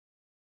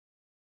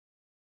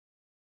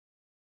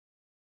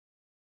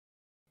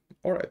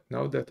Alright,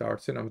 now that our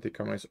cinematic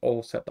camera is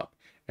all set up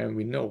and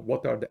we know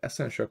what are the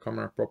essential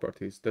camera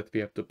properties that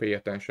we have to pay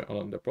attention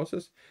along the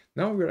process,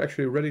 now we're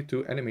actually ready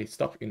to animate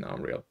stuff in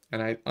Unreal.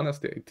 And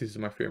honestly, this is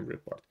my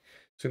favorite part.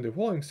 So in the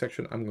following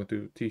section, I'm going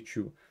to teach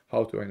you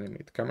how to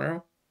animate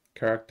camera,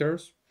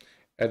 characters,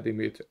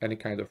 animate any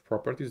kind of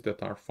properties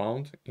that are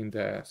found in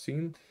the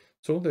scene.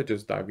 So let's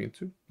just dive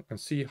into and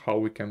see how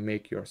we can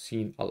make your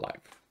scene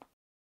alive.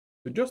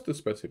 So just to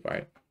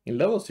specify, in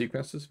level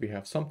sequences, we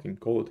have something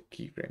called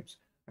keyframes.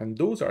 And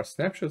those are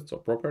snapshots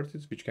of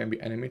properties which can be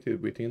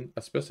animated within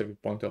a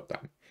specific point of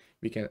time.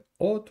 We can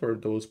alter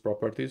those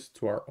properties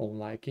to our own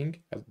liking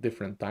at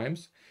different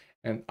times,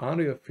 and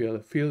Unreal will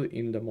fill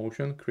in the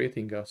motion,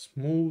 creating a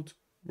smooth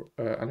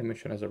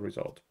animation as a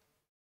result.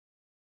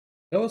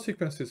 Level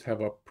sequences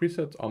have a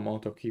preset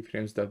amount of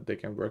keyframes that they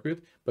can work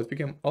with, but we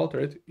can alter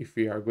it if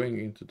we are going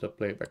into the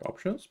playback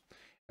options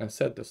and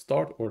set the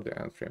start or the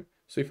end frame.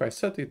 So if I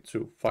set it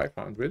to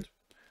 500,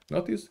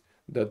 notice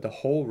that the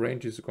whole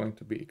range is going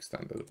to be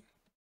extended.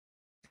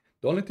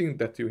 The only thing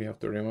that you have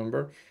to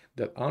remember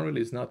that Unreal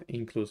is not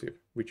inclusive,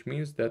 which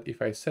means that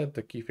if I set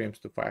the keyframes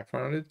to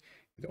 500,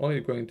 it's only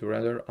going to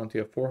render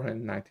until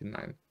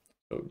 499.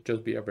 So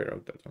just be aware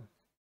of that one.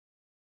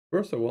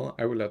 First of all,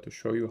 I would like to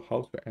show you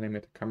how to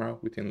animate a camera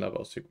within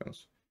level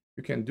sequence.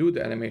 You can do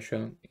the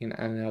animation in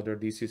any other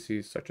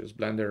DCCs such as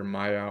Blender,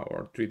 Maya,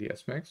 or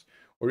 3ds Max,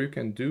 or you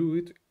can do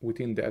it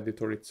within the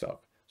editor itself.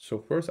 So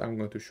first I'm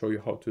going to show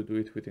you how to do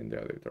it within the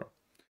editor.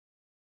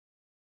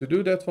 To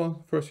do that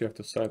one, first you have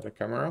to select the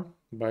camera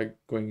by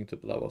going into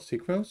the level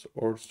sequence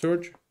or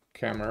search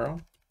camera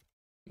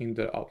in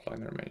the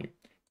outliner menu.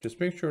 Just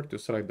make sure to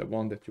select the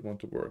one that you want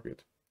to work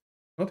with.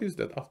 Notice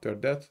that after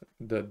that,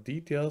 the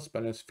details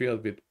panel is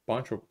filled with a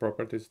bunch of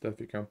properties that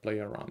we can play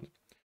around.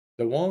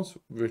 The ones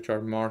which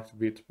are marked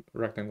with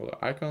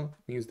rectangular icon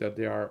means that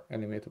they are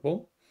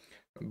animatable,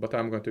 but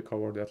I'm going to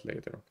cover that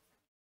later.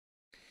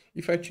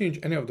 If I change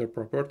any of the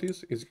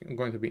properties, it's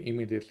going to be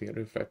immediately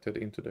reflected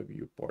into the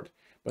viewport.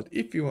 But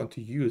if you want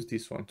to use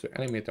this one to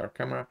animate our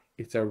camera,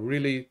 it's a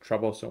really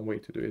troublesome way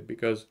to do it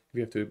because we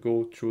have to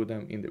go through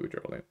them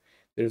individually.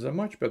 There's a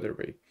much better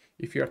way.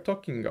 If you are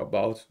talking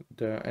about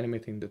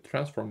animating the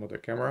transform of the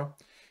camera,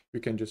 you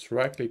can just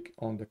right click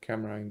on the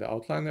camera in the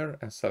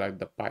outliner and select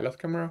the pilot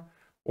camera,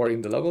 or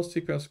in the level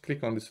sequence,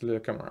 click on this little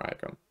camera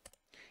icon.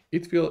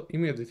 It will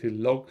immediately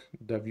lock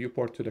the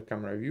viewport to the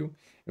camera view,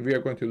 and we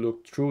are going to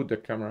look through the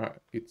camera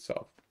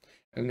itself.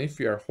 And if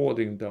we are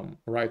holding the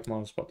right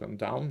mouse button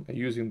down and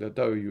using the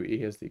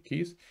WASD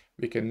keys,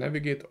 we can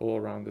navigate all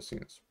around the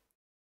scenes.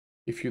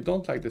 If you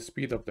don't like the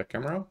speed of the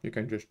camera, you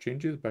can just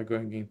change it by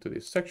going into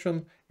this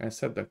section and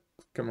set the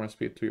camera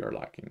speed to your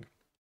liking.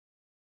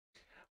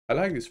 I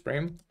like this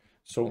frame,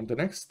 so the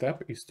next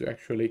step is to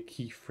actually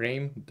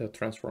keyframe the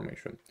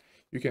transformation.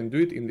 You can do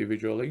it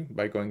individually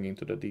by going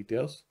into the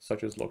details,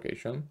 such as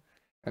location,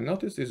 and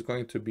notice it's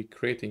going to be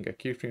creating a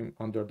keyframe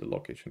under the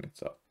location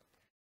itself.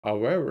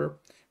 However,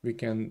 we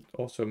can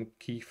also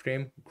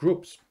keyframe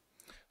groups.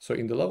 So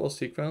in the level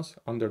sequence,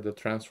 under the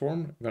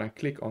transform, when I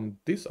click on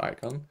this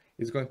icon,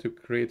 it's going to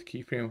create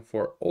keyframe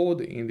for all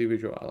the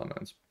individual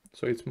elements.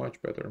 So it's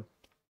much better.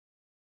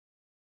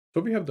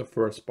 So we have the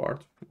first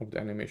part of the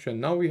animation.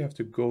 Now we have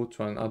to go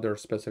to another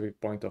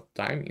specific point of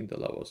time in the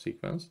level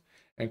sequence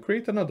and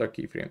create another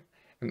keyframe.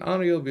 And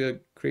Unreal will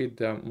create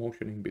the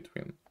motion in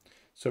between.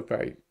 So if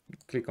I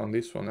click on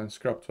this one and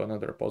scrub to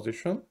another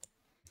position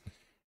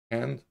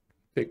and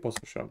take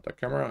position of the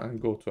camera and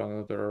go to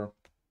another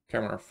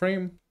camera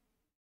frame,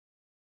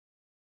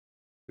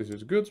 this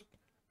is good.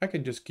 I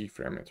can just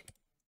keyframe it.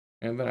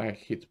 And when I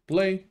hit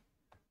play,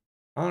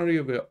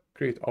 Unreal will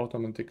create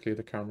automatically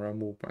the camera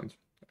movement.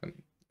 And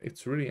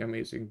it's really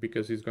amazing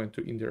because it's going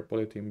to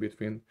interpolate in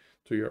between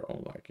to your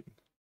own liking.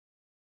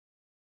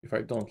 If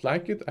I don't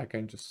like it, I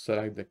can just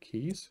select the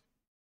keys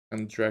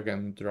and drag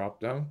and drop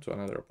down to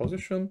another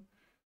position,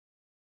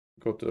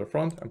 go to the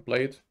front and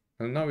play it.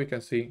 And now we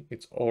can see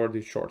it's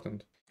already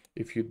shortened.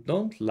 If you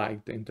don't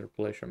like the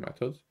interpolation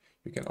method,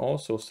 you can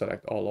also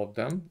select all of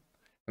them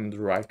and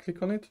right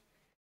click on it.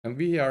 And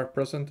we are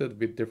presented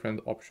with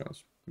different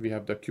options. We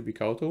have the cubic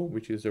auto,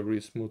 which is a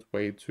really smooth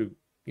way to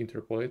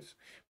interpolate.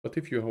 But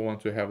if you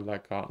want to have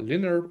like a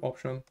linear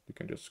option, you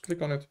can just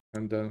click on it.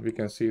 And then we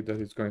can see that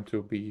it's going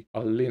to be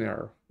a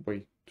linear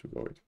way to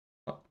go it.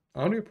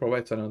 Unreal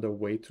provides another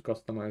way to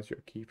customize your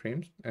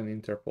keyframes and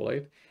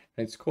interpolate,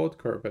 and it's called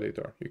Curve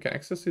Editor. You can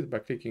access it by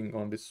clicking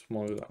on this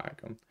small little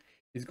icon.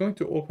 It's going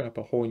to open up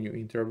a whole new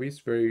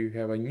interface where you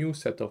have a new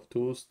set of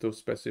tools to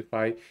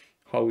specify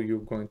how you're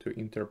going to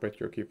interpret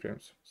your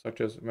keyframes,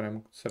 such as when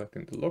I'm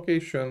selecting the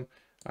location,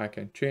 I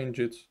can change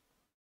it,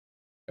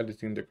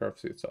 editing the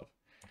curves itself.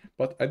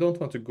 But I don't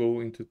want to go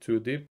into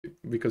too deep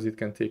because it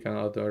can take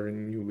another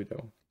new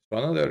video. So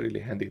another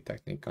really handy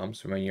technique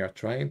comes when you are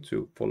trying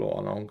to follow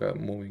along a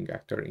moving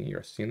actor in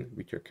your scene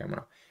with your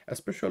camera,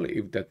 especially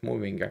if that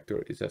moving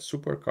actor is a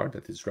supercar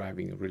that is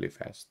driving really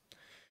fast.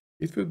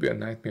 It would be a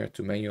nightmare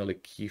to manually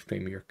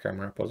keyframe your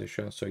camera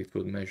position so it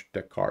would match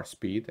the car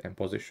speed and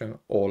position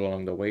all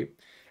along the way,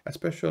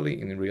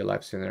 especially in a real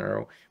life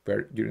scenario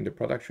where during the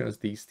productions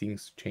these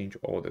things change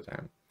all the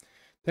time.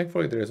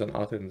 Thankfully, there is an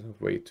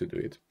alternative way to do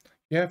it.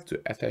 You have to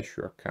attach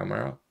your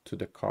camera to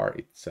the car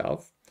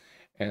itself,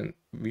 and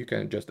you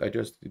can just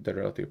adjust the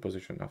relative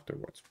position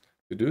afterwards.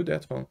 To do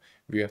that one,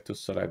 we have to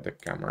select the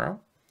camera,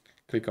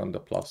 click on the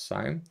plus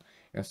sign,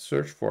 and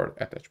search for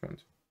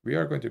attachment. We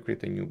are going to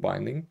create a new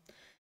binding.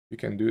 You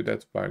can do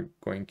that by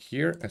going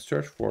here and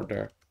search for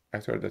the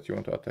actor that you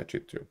want to attach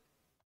it to.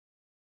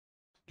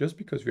 Just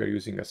because we are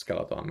using a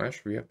skeletal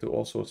mesh, we have to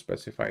also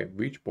specify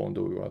which bone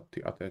do we want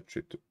to attach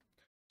it to.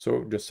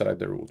 So just select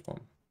the root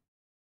one.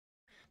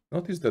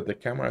 Notice that the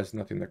camera is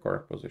not in the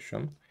correct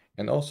position,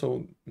 and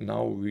also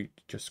now we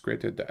just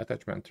created the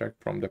attachment track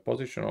from the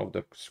position of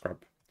the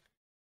scrub.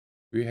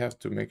 We have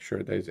to make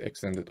sure that it's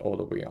extended all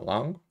the way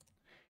along,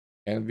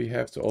 and we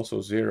have to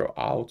also zero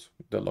out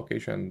the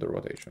location and the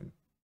rotation.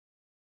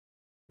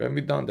 When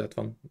we've done that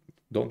one,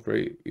 don't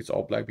worry, it's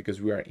all black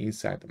because we are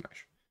inside the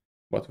mesh.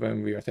 But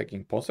when we are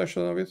taking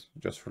possession of it,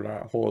 just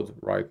hold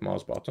right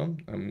mouse button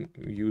and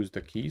use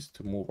the keys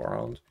to move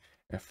around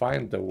and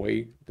find the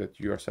way that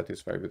you are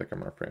satisfied with the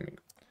camera framing.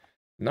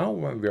 Now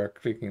when we are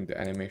clicking the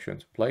animation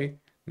to play,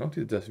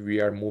 notice that we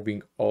are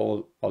moving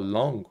all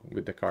along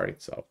with the car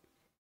itself.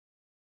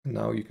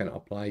 Now you can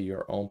apply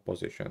your own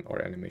position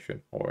or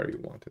animation however you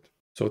want it.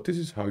 So this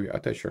is how you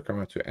attach your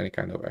camera to any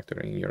kind of actor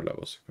in your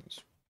level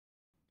sequence.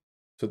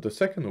 So the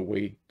second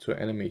way to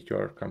animate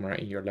your camera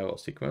in your level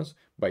sequence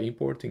by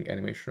importing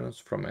animations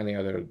from any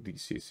other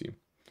DCC.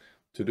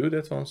 To do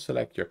that one,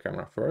 select your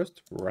camera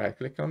first, right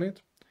click on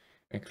it,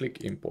 and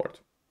click import.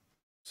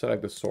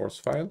 Select the source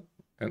file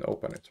and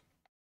open it.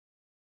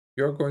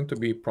 You're going to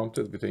be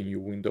prompted with a new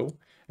window,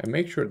 and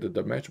make sure that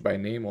the match by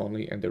name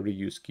only and the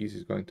reuse keys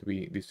is going to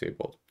be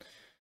disabled.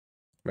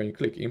 When you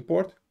click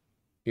import,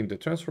 in the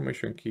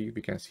transformation key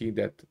we can see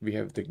that we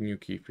have the new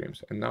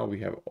keyframes, and now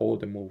we have all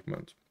the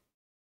movement.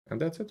 And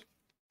that's it.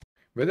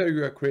 Whether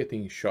you are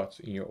creating shots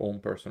in your own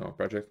personal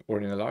project or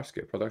in a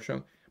large-scale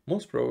production,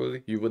 most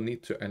probably you will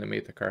need to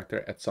animate a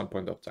character at some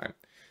point of time.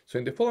 So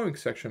in the following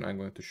section, I'm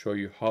going to show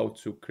you how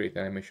to create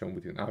animation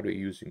within Unreal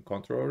using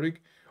Control Rig,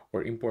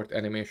 or import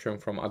animation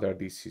from other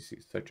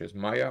DCCs such as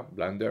Maya,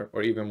 Blender,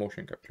 or even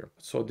motion capture.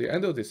 So at the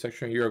end of this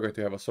section, you are going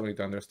to have a solid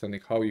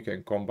understanding how you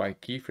can combine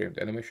keyframed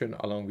animation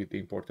along with the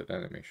imported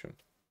animation.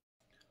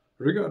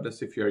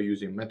 Regardless if you are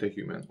using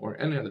MetaHuman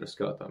or any other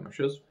skeletal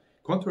meshes,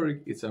 Control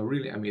Rig is a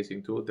really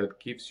amazing tool that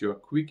gives you a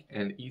quick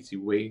and easy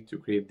way to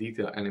create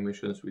detailed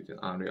animations within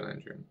Unreal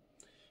Engine.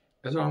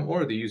 As I'm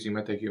already using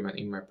MetaHuman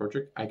in my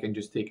project, I can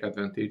just take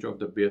advantage of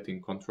the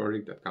built-in Control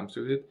Rig that comes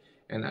with it,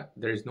 and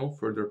there is no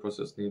further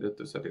process needed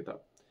to set it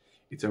up.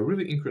 It's a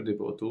really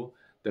incredible tool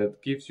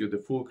that gives you the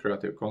full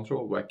creative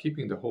control while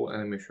keeping the whole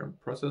animation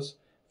process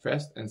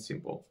fast and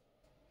simple.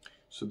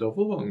 So the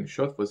following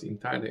shot was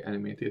entirely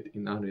animated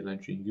in Unreal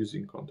Engine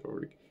using Control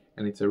Rig,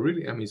 and it's a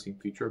really amazing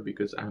feature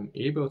because I'm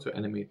able to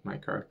animate my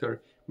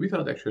character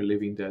without actually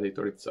leaving the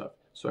editor itself.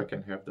 So I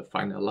can have the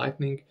final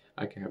lighting,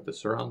 I can have the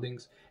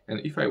surroundings,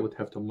 and if I would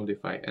have to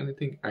modify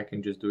anything, I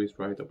can just do it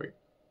right away.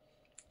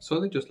 So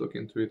let's just look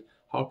into it,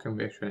 how can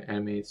we actually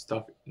animate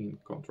stuff in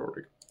Control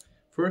Rig.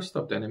 First,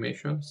 stop the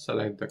animation,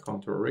 select the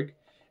Control Rig,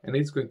 and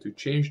it's going to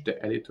change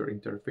the editor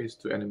interface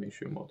to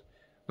animation mode.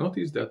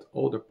 Notice that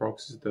all the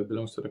proxies that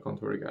belongs to the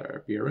Control Rig are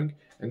appearing,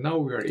 and now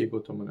we are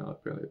able to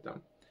manipulate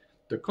them.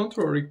 The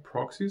Control Rig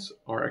proxies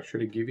are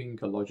actually giving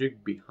a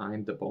logic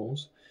behind the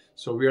bones,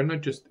 so we are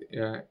not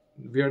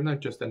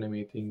just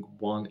animating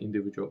one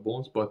individual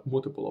bones, but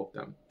multiple of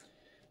them.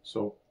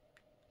 So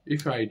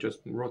if I just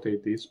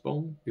rotate this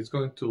bone, it's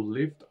going to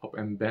lift up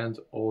and bend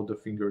all the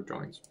finger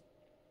joints.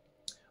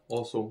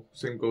 Also,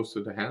 same goes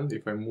to the hand.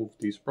 If I move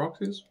these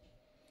proxies,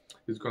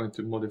 it's going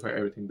to modify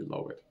everything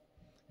below it.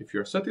 If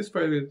you're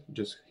satisfied with it,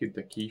 just hit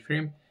the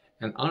keyframe,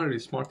 and Unreal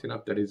is smart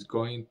enough that it's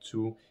going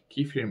to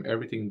keyframe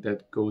everything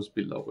that goes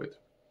below it.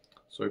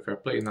 So if I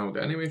play now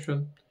the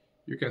animation,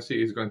 you can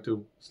see it's going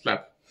to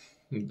slap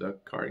the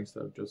car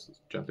instead of just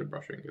gently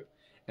brushing it.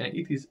 And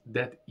it is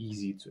that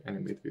easy to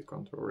animate with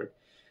Control Rig.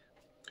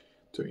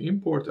 To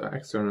import an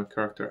external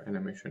character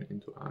animation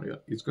into Unreal,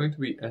 it's going to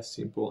be as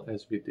simple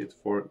as we did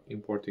for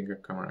importing a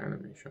camera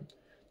animation.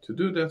 To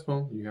do that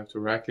one, you have to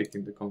right-click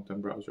in the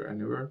content browser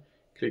anywhere,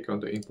 click on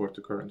the import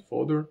to current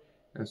folder,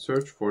 and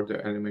search for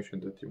the animation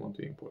that you want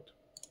to import.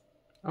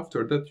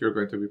 After that, you're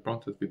going to be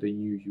prompted with a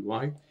new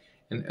UI,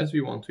 and as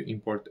we want to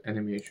import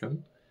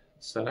animation,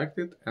 select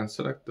it and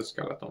select the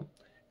skeleton.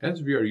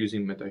 As we are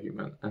using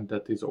MetaHuman and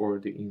that is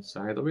already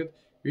inside of it,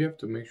 we have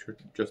to make sure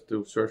just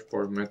to search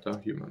for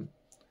MetaHuman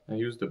and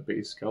use the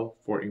base scale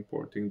for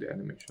importing the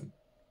animation.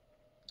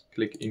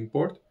 Click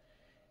import,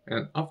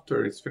 and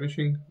after it's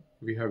finishing,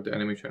 we have the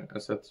animation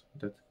asset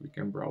that we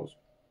can browse.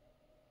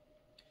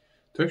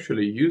 To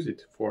actually use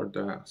it for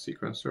the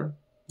sequencer,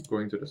 go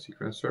into the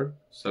sequencer,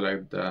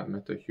 select the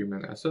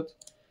MetaHuman asset,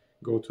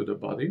 go to the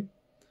body,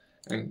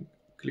 and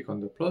click on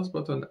the plus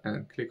button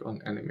and click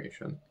on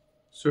animation.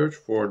 search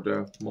for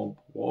the mob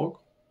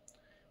walk,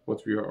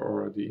 what we are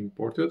already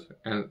imported,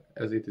 and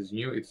as it is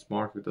new, it's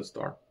marked with a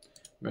star.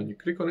 When you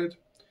click on it,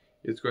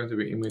 it's going to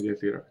be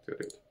immediately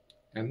activated.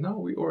 And now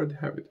we already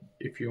have it.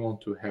 If you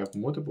want to have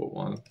multiple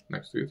one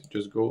next to it,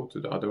 just go to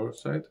the other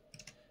side,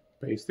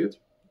 paste it,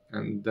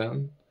 and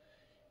then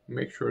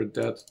make sure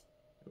that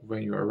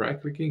when you are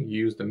right clicking,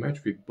 use the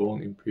match with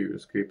bone in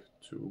previous clip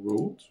to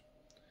root,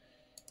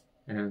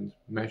 and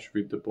match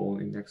with the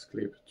bone in next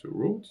clip to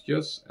root.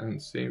 Yes,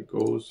 and same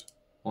goes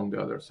on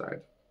the other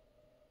side.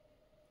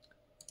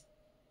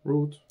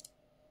 Root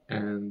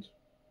and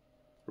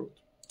root.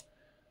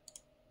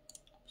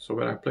 So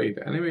when I play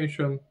the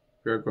animation,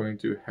 we are going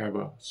to have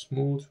a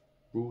smooth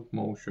root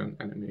motion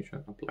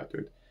animation applied to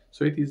it.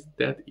 So it is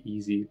that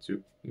easy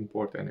to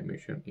import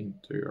animation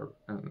into your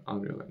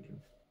Unreal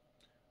Engine.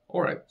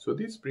 Alright, so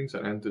this brings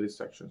an end to these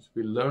sections.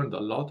 We learned a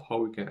lot how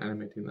we can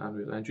animate in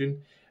Unreal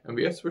Engine, and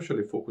we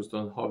especially focused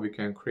on how we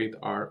can create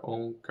our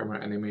own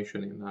camera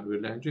animation in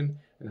Unreal Engine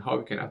and how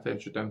we can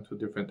attach them to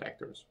different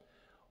actors.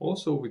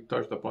 Also, we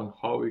touched upon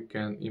how we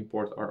can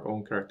import our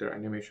own character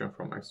animation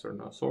from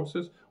external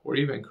sources or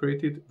even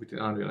create it within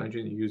Unreal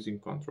Engine using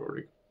Control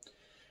Rig.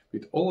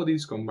 With all of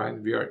these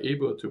combined, we are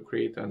able to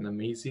create an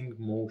amazing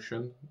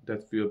motion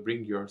that will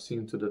bring your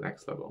scene to the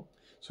next level.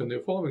 So in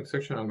the following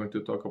section, I'm going to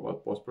talk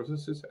about post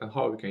processes and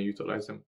how we can utilize them.